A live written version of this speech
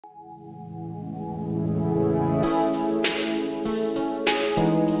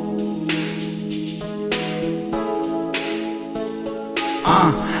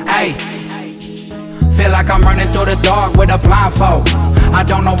Ayy. Feel like I'm running through the dark with a blindfold. I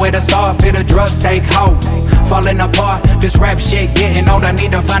don't know where to start, feel the drugs take hold. Falling apart, this rap shit getting old. I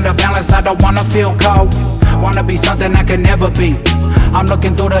need to find a balance, I don't wanna feel cold. Wanna be something I could never be. I'm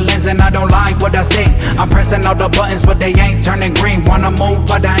looking through the lens and I don't like what I see. I'm pressing all the buttons but they ain't turning green. Wanna move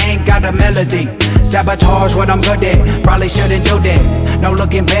but I ain't got a melody. Sabotage what I'm good at, probably shouldn't do that. No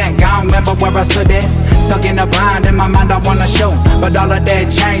looking back, I don't remember where I stood at. Stuck in the blind, in my mind I wanna shoot, but all of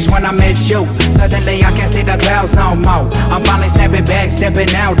that changed when I met you. Suddenly I can't see the clouds no more. I'm finally snapping back,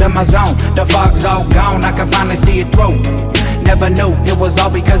 stepping out of my zone. The fog's all gone, I can finally see it through. Never knew it was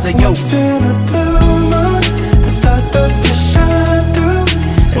all because of you. Once in a blue moon, the stars start to shine through.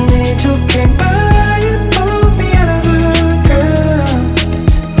 An angel came by and pulled me out of the ground.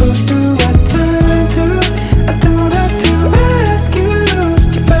 Who do I turn to? I don't have to ask you.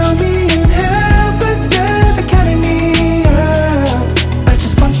 You found me in hell but never counted me out. I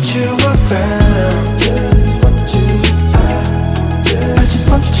just want you around. Just want you around. I just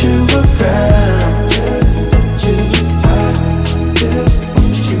want you around. Just want you around. Just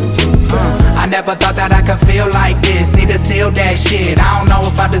want you around. I never thought that I could feel like this. Need to seal that shit, I don't know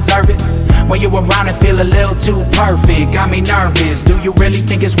if I deserve it. When you around it feel a little too perfect. Got me nervous, do you really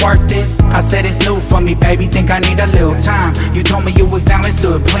think it's worth it? I said it's new for me, baby, think I need a little time. You told me you was down and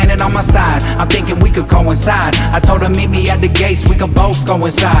stood, planning on my side. I'm thinking we could coincide. I told her meet me at the gates, we could both go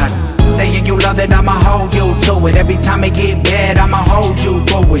inside. Saying you love it, I'ma hold you to it. Every time it get bad, I'ma hold you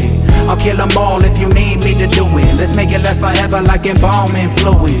through it. I'll kill them all if you need me to do it. Let's make it last forever like embalming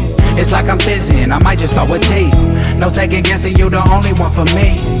fluid. It's like I'm fizzing, I might just start with tea. No second guessing, you the only one for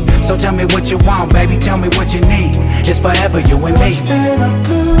me. So tell me what you want, baby, tell me what you need. It's forever you and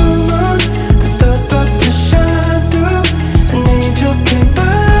me.